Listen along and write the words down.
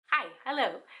Hi, hello.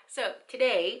 So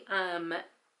today,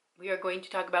 we are going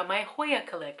to talk about my Hoya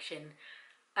collection.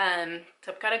 So I'm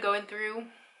kind of going through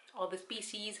all the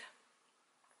species,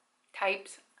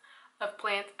 types of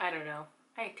plants. I don't know.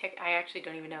 I actually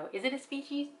don't even know. Is it a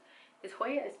species? Is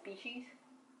Hoya a species?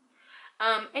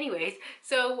 Anyways,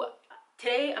 so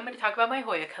today I'm going to talk about my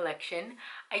Hoya collection.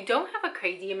 I don't have a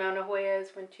crazy amount of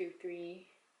Hoyas. 1, 2, 3,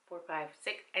 4, 5,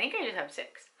 6. I think I just have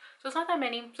 6. So it's not that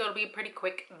many, so it'll be a pretty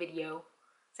quick video.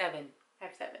 7. I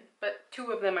have 7, but 2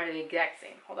 of them are the exact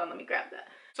same. Hold on, let me grab that.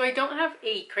 So I don't have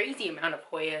a crazy amount of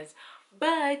Hoyas,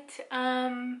 but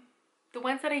the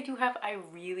ones that I do have, I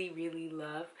really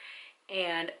love.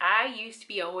 And I used to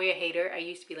be a Hoya hater. I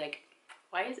used to be like,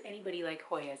 why does anybody like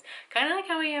Hoyas? Kind of like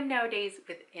how I am nowadays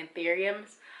with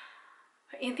anthuriums.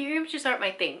 Anthuriums just aren't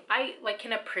my thing. I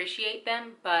can appreciate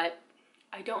them, but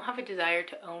I don't have a desire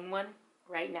to own one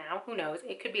right now. Who knows?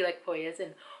 It could be like Hoyas,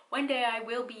 and one day I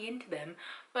will be into them.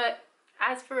 But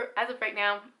as of right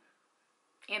now,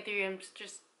 anthuriums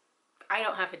just, I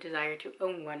don't have a desire to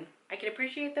own one. I can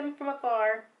appreciate them from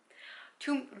afar.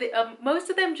 Most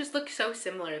of them just look so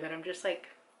similar that I'm just like,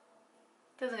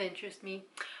 doesn't interest me.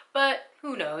 But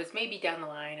who knows? Maybe down the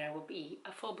line I will be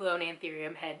a full-blown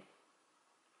anthurium head.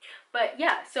 But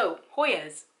yeah, so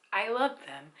Hoyas, I love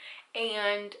them.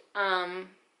 And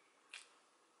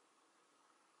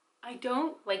I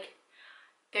don't like,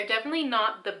 they're definitely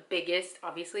not the biggest,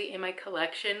 obviously, in my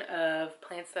collection of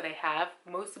plants that I have,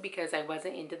 mostly because I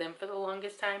wasn't into them for the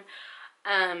longest time.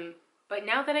 But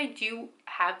now that I do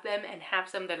have them and have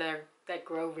some that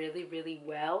grow really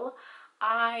well,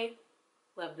 I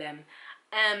love them.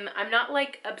 I'm not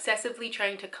like obsessively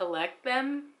trying to collect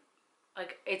them.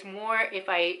 Like, it's more if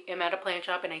I am at a plant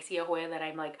shop and I see a Hoya that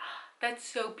I'm like, oh, that's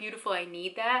so beautiful, I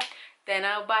need that, then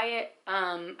I'll buy it.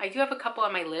 I do have a couple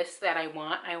on my list that I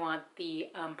want. I want the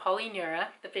Polyneura,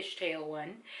 the fishtail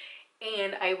one.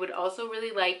 And I would also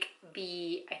really like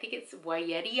the, I think it's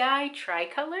Wyetii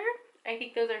tricolor. I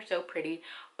think those are so pretty.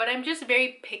 But I'm just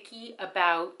very picky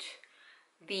about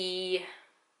the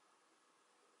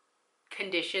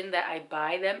condition that I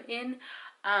buy them in.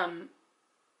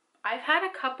 I've had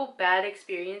a couple bad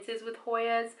experiences with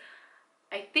Hoyas.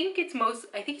 I think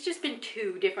it's just been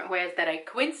 2 different Hoyas that I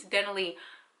coincidentally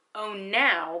own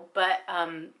now, but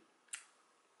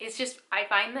it's just, I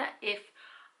find that if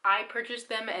I purchase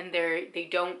them and they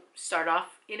don't start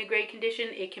off in a great condition,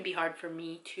 it can be hard for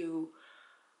me to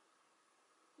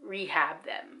rehab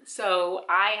them. So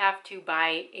I have to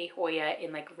buy a Hoya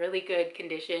in like really good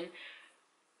condition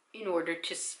in order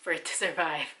for it to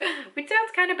survive, which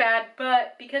sounds kind of bad,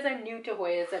 but because I'm new to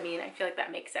Hoyas, I mean, I feel like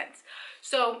that makes sense.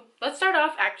 So let's start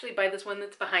off actually by this one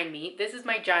that's behind me. This is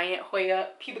my giant Hoya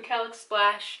Pubicalyx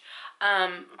Splash.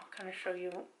 I'll kind of show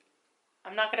you.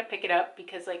 I'm not gonna pick it up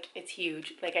because like it's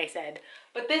huge, like I said.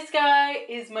 But this guy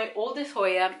is my oldest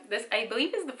Hoya. This, I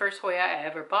believe, is the first Hoya I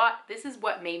ever bought. This is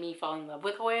what made me fall in love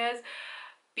with Hoyas,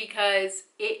 because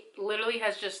it literally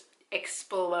has just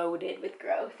exploded with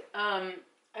growth.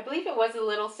 I believe it was a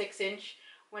little 6-inch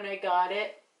when I got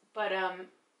it, but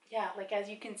yeah, like as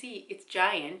you can see, it's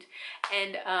giant,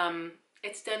 and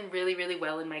it's done really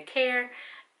well in my care.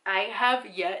 I have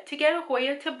yet to get a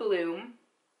Hoya to bloom.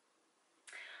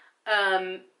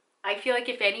 I feel like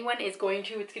if anyone is going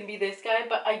to, it's gonna be this guy,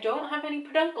 but I don't have any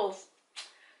peduncles,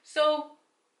 so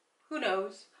who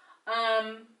knows.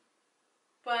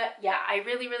 But yeah, I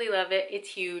really love it.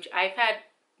 It's huge. I've had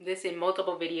this in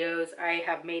multiple videos. I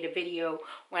have made a video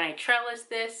when I trellis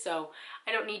this, so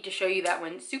I don't need to show you that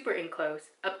one super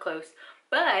up close.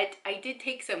 But I did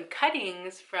take some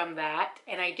cuttings from that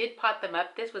and I did pot them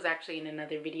up. This was actually in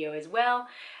another video as well.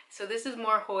 So this is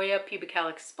more Hoya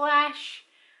Pubicalyx Splash.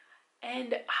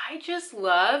 And I just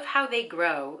love how they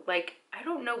grow. Like, I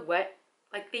don't know what,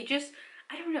 like they just,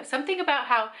 I don't know, something about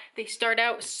how they start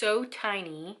out so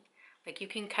tiny. Like you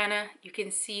can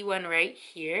see one right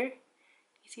here.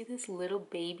 You see this little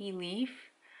baby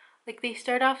leaf? Like they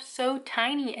start off so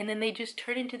tiny and then they just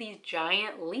turn into these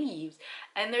giant leaves.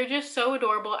 And they're just so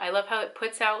adorable. I love how it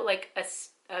puts out like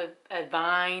a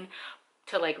vine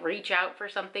to like reach out for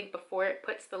something before it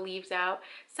puts the leaves out.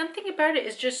 Something about it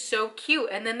is just so cute.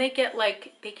 And then they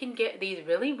can get these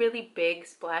really big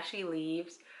splashy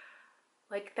leaves.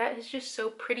 Like that is just so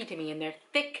pretty to me, and they're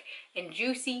thick and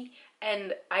juicy,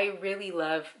 and I really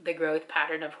love the growth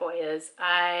pattern of Hoyas.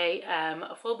 I am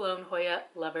a full-blown Hoya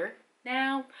lover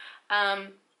now,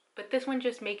 but this one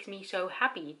just makes me so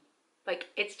happy. Like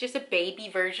it's just a baby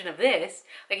version of this.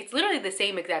 Like it's literally the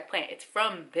same exact plant. It's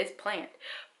from this plant,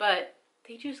 but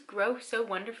they just grow so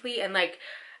wonderfully, and like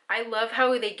I love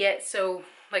how they get so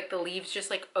like the leaves just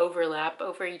like overlap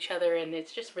over each other, and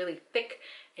it's just really thick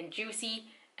and juicy.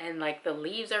 and like the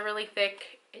leaves are really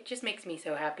thick. It just makes me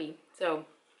so happy. So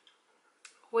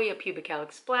Hoya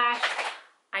Pubicalic Splash.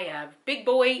 I have Big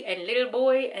Boy and Little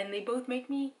Boy, and they both make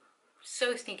me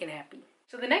so stinking happy.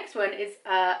 So the next one is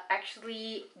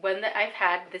actually one that I've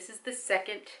had. This is the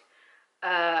second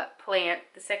plant,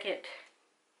 the second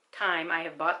time I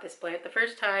have bought this plant. The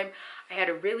first time I had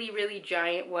a really, really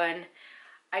giant one.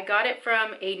 I got it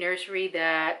from a nursery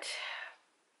that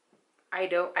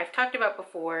I've talked about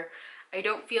before. I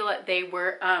don't feel that they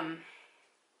were a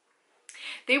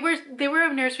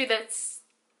nursery that's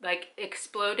like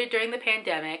exploded during the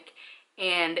pandemic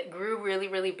and grew really,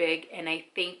 really big, and I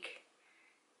think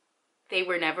they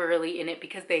were never really in it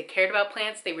because they cared about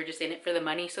plants. They were just in it for the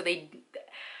money. So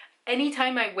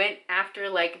anytime I went after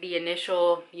like the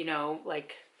initial, you know,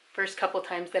 like first couple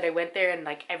times that I went there and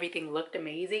like everything looked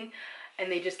amazing and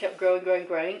they just kept growing, growing,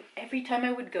 growing. Every time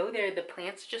I would go there, the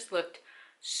plants just looked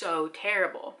so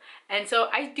terrible. And so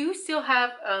I do still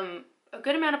have a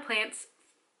good amount of plants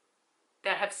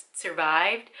that have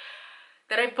survived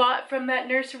that I bought from that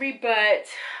nursery, but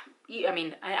I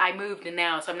mean, I moved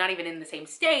now, so I'm not even in the same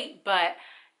state, but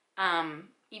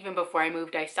even before I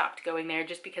moved, I stopped going there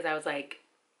just because I was like,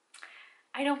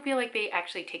 I don't feel like they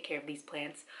actually take care of these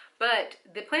plants. But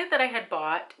the plant that I had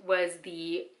bought was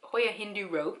the Hoya Hindu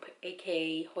Rope,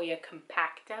 aka Hoya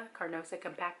Compacta, Carnosa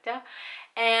Compacta,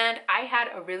 and I had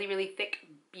a really, really thick,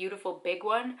 beautiful, big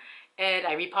one, and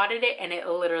I repotted it, and it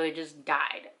literally just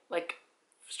died, like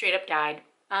straight up died.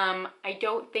 I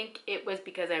don't think it was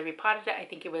because I repotted it. I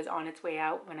think it was on its way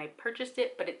out when I purchased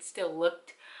it, but it still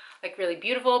looked like really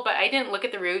beautiful, but I didn't look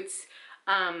at the roots.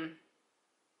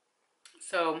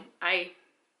 So I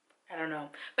don't know.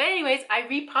 But anyways, I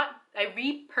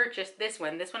repurchased this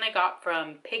one. This one I got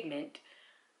from Pigment.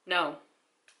 No.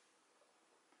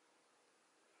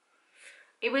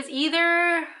 It was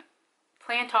either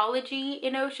Plantology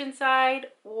in Oceanside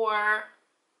or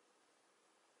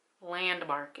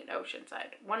Landmark in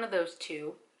Oceanside. One of those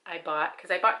two I bought,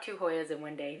 because I bought 2 Hoyas in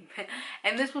one day.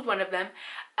 And this was one of them.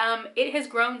 It has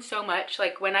grown so much.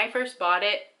 Like when I first bought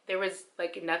it, there was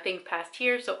like nothing past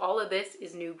here. So all of this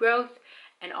is new growth.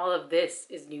 And all of this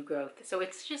is new growth. So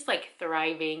it's just like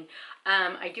thriving.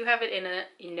 I do have it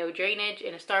in no drainage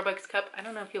in a Starbucks cup. I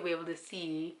don't know if you'll be able to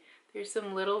see. There's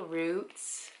some little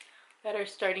roots that are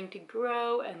starting to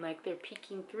grow and like they're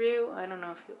peeking through. I don't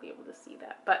know if you'll be able to see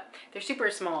that, but they're super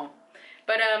small.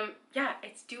 But yeah,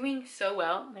 it's doing so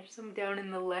well. There's some down in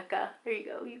the leca. There you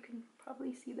go. You can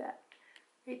probably see that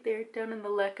right there down in the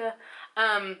leca.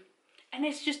 And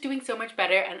it's just doing so much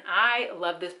better. And I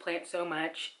love this plant so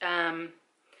much. I'm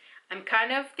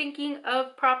kind of thinking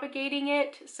of propagating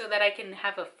it so that I can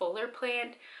have a fuller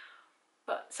plant.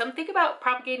 But something about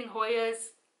propagating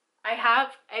Hoyas, I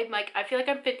feel like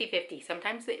I'm 50-50.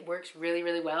 Sometimes it works really,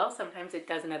 really well. Sometimes it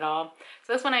doesn't at all.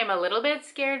 So this one I'm a little bit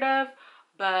scared of,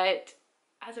 but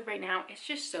as of right now, it's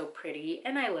just so pretty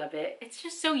and I love it. It's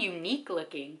just so unique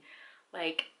looking.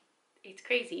 Like, it's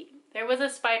crazy. There was a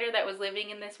spider that was living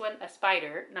in this one. A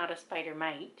spider, not a spider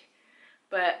mite.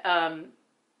 But,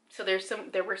 so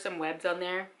there were some webs on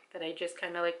there that I just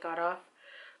kind of like got off.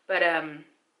 But,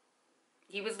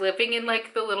 he was living in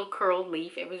like the little curled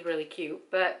leaf. It was really cute,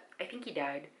 but I think he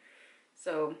died.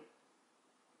 So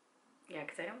yeah,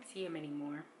 because I don't see him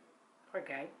anymore. Poor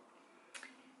guy.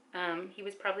 He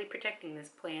was probably protecting this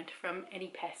plant from any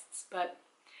pests, but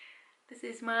this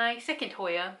is my second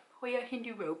Hoya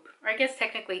Hindu Rope. Or I guess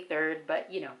technically third, but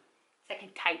you know,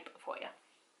 second type of Hoya.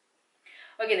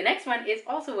 Okay, the next one is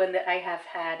also one that I have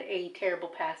had a terrible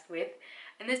past with,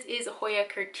 and this is Hoya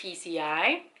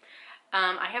Curtisii.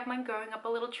 I have mine growing up a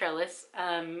little trellis.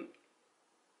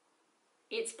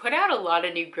 It's put out a lot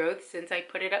of new growth since I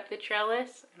put it up the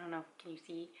trellis. I don't know, can you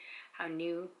see how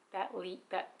new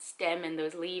that stem and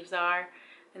those leaves are?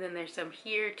 And then there's some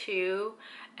here too.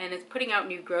 And it's putting out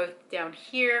new growth down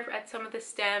here at some of the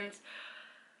stems.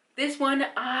 This one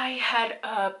I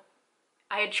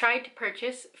had tried to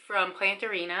purchase from Plant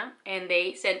Arena, and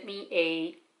they sent me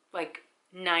a like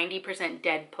 90%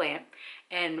 dead plant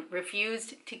and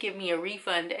refused to give me a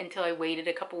refund until I waited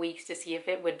a couple weeks to see if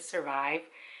it would survive.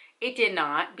 It did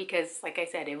not, because like I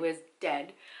said, it was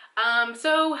dead.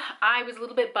 So I was a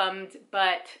little bit bummed,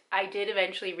 but I did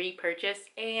eventually repurchase,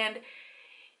 and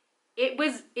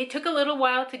it took a little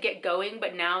while to get going,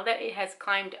 but now that it has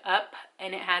climbed up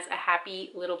and it has a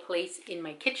happy little place in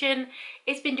my kitchen,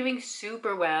 it's been doing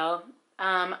super well.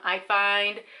 I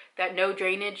find that no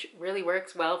drainage really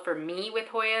works well for me with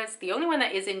Hoyas. The only one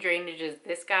that is in drainage is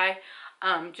this guy,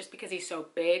 just because he's so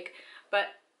big. But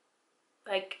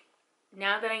like,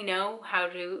 now that I know how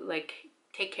to like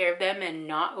take care of them and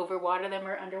not overwater them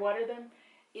or underwater them,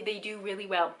 they do really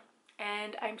well.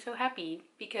 And I'm so happy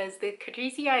because the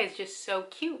Catricia is just so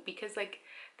cute because like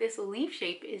this leaf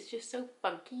shape is just so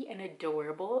funky and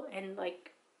adorable and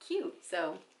like cute.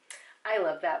 So I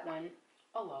love that one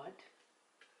a lot.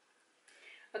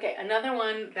 Okay, another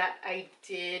one that I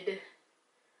did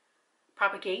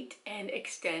propagate and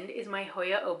extend is my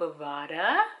Hoya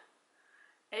obovata.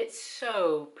 It's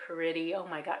so pretty. Oh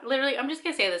my god. Literally, I'm just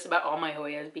gonna say this about all my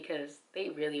Hoyas because they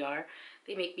really are.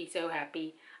 They make me so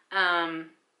happy.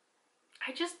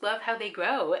 I just love how they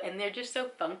grow and they're just so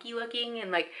funky looking,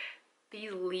 and like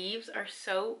these leaves are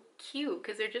so cute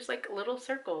because they're just like little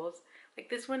circles. Like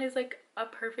this one is like a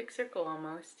perfect circle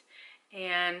almost.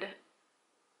 And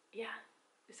yeah,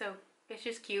 so it's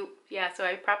just cute. Yeah, so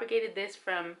I propagated this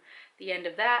from the end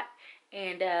of that,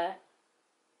 and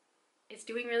it's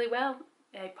doing really well.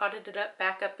 I potted it up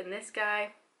back up in this guy,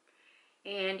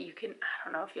 and you can, I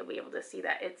don't know if you'll be able to see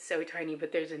that, it's so tiny,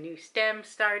 but there's a new stem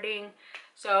starting.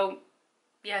 So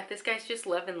yeah, this guy's just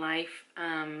loving life.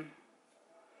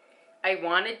 I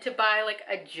wanted to buy like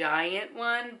a giant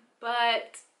one,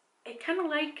 but I kind of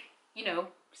like, you know,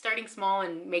 starting small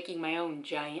and making my own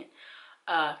giant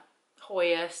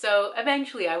Hoya. So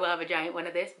eventually I will have a giant one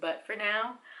of this, but for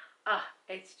now,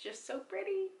 it's just so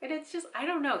pretty. And it's just, I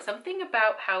don't know, something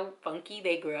about how funky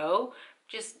they grow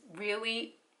just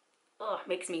really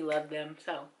makes me love them.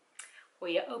 So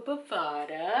Hoya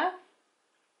obovata.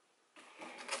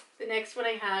 The next one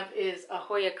I have is a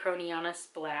Hoya croniana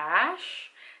splash.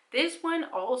 This one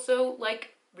also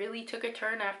like really took a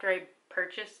turn after I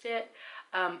purchased it,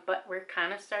 but we're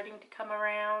kind of starting to come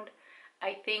around.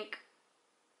 I think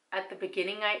at the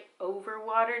beginning I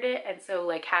overwatered it, and so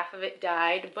like half of it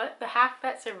died, but the half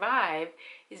that survived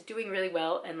is doing really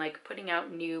well and like putting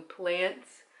out new plants,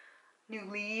 new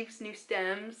leaves, new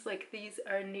stems. Like these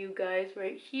are new guys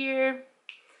right here.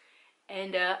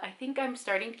 And I think I'm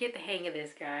starting to get the hang of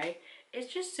this guy.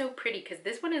 It's just so pretty because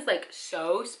this one is like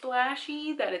so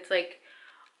splashy that it's like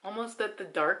almost that the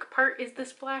dark part is the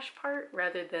splash part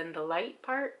rather than the light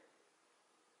part.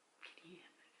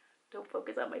 Don't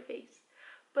focus on my face.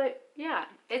 But yeah,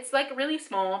 it's like really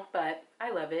small, but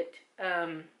I love it.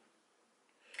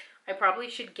 I probably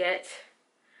should get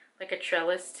like a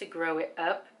trellis to grow it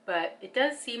up, but it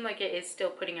does seem like it is still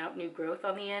putting out new growth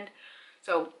on the end.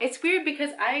 So it's weird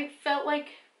because I felt like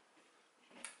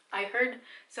I heard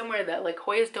somewhere that like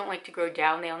Hoyas don't like to grow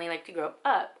down, they only like to grow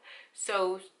up.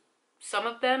 So some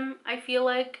of them I feel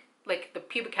like the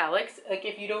pubic calyx, like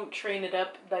if you don't train it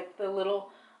up, like the little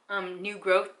new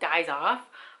growth dies off.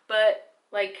 But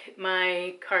like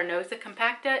my Carnosa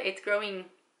compacta, it's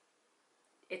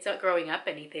not growing up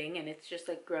anything, and it's just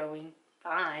like growing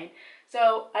fine.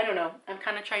 So I don't know, I'm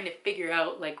kind of trying to figure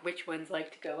out like which ones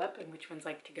like to go up and which ones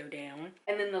like to go down.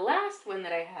 And then the last one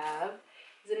that I have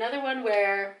is another one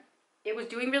where it was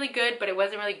doing really good, but it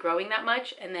wasn't really growing that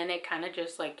much, and then it kind of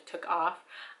just like took off.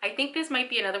 I think this might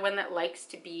be another one that likes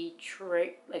to be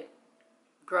like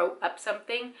grow up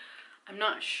something. I'm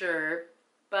not sure,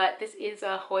 but this is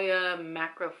a Hoya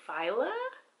macrophylla,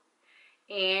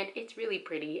 and it's really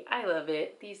pretty. I love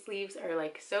it. These leaves are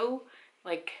like so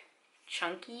like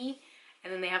chunky,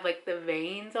 and then they have like the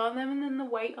veins on them and then the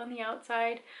white on the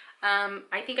outside.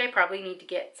 I think I probably need to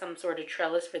get some sort of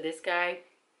trellis for this guy,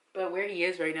 but where he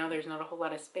is right now there's not a whole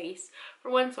lot of space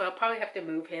for one, so I'll probably have to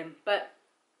move him. But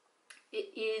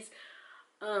it is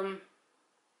on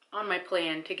my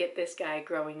plan to get this guy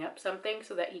growing up something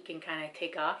so that he can kind of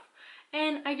take off.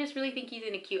 And I just really think he's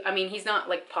in a cute, I mean, he's not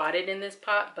like potted in this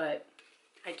pot, but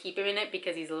I keep him in it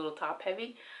because he's a little top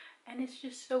heavy, and it's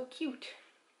just so cute.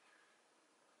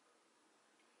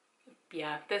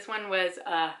 Yeah, this one was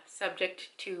subject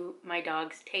to my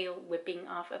dog's tail whipping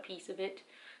off a piece of it,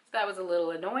 so that was a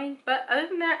little annoying. But other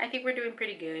than that, I think we're doing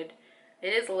pretty good.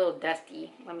 It is a little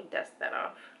dusty. Let me dust that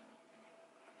off.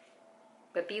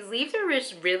 But these leaves are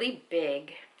just really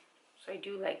big, so I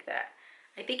do like that.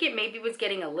 I think it maybe was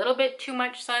getting a little bit too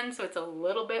much sun, so it's a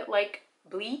little bit like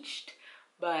bleached,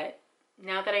 but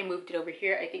now that I moved it over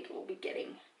here, I think it will be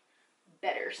getting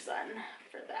better sun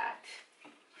for that.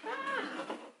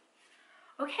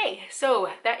 Okay, so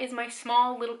that is my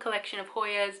small little collection of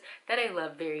Hoyas that I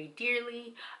love very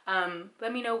dearly.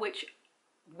 Let me know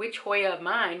which Hoya of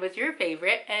mine was your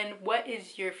favorite, and what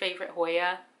is your favorite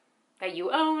Hoya that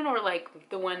you own, or like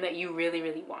the one that you really,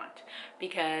 really want.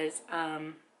 Because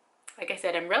like I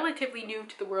said, I'm relatively new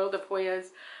to the world of Hoyas.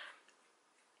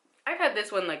 I've had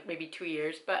this one like maybe 2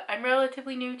 years, but I'm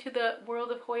relatively new to the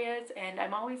world of Hoyas, and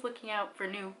I'm always looking out for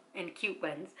new and cute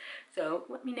ones. So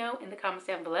let me know in the comments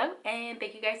down below, and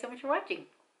thank you guys so much for watching.